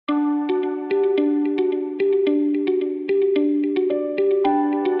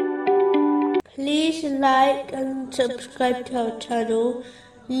like and subscribe to our channel.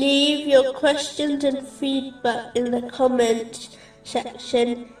 Leave your questions and feedback in the comments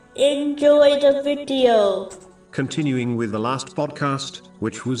section. Enjoy the video. Continuing with the last podcast,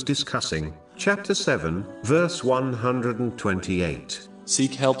 which was discussing chapter 7, verse 128.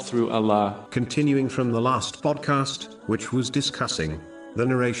 Seek help through Allah. Continuing from the last podcast, which was discussing the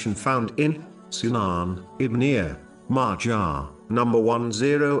narration found in Sunan Ibn Majah, number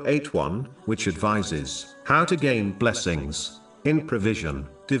 1081, which advises how to gain blessings in provision,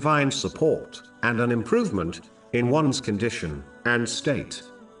 divine support, and an improvement in one's condition and state.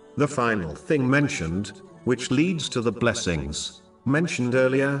 The final thing mentioned, which leads to the blessings mentioned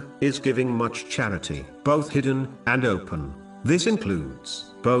earlier, is giving much charity, both hidden and open. This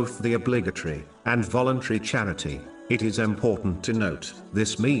includes both the obligatory and voluntary charity. It is important to note,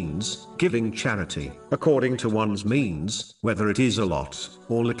 this means giving charity according to one's means, whether it is a lot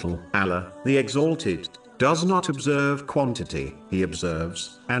or little. Allah, the Exalted, does not observe quantity, He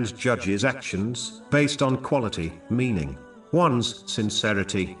observes and judges actions based on quality, meaning one's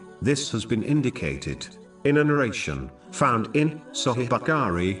sincerity. This has been indicated in a narration found in Sahih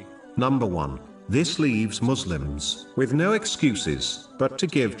Bukhari, number 1. This leaves Muslims with no excuses but to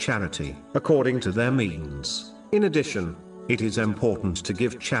give charity according to their means. In addition, it is important to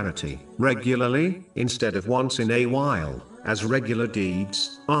give charity regularly instead of once in a while, as regular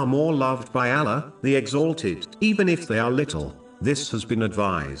deeds are more loved by Allah, the Exalted, even if they are little. This has been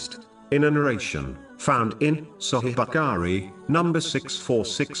advised in a narration found in Sahih Bukhari, number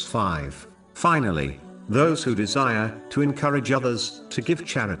 6465. Finally, those who desire to encourage others to give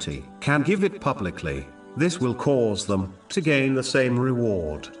charity can give it publicly. This will cause them to gain the same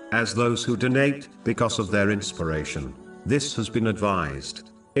reward as those who donate because of their inspiration. This has been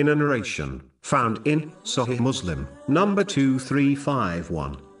advised in a narration found in Sahih Muslim, number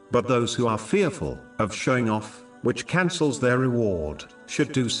 2351. But those who are fearful of showing off, which cancels their reward,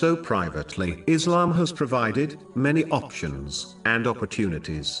 should do so privately. Islam has provided many options and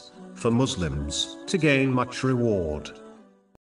opportunities for Muslims to gain much reward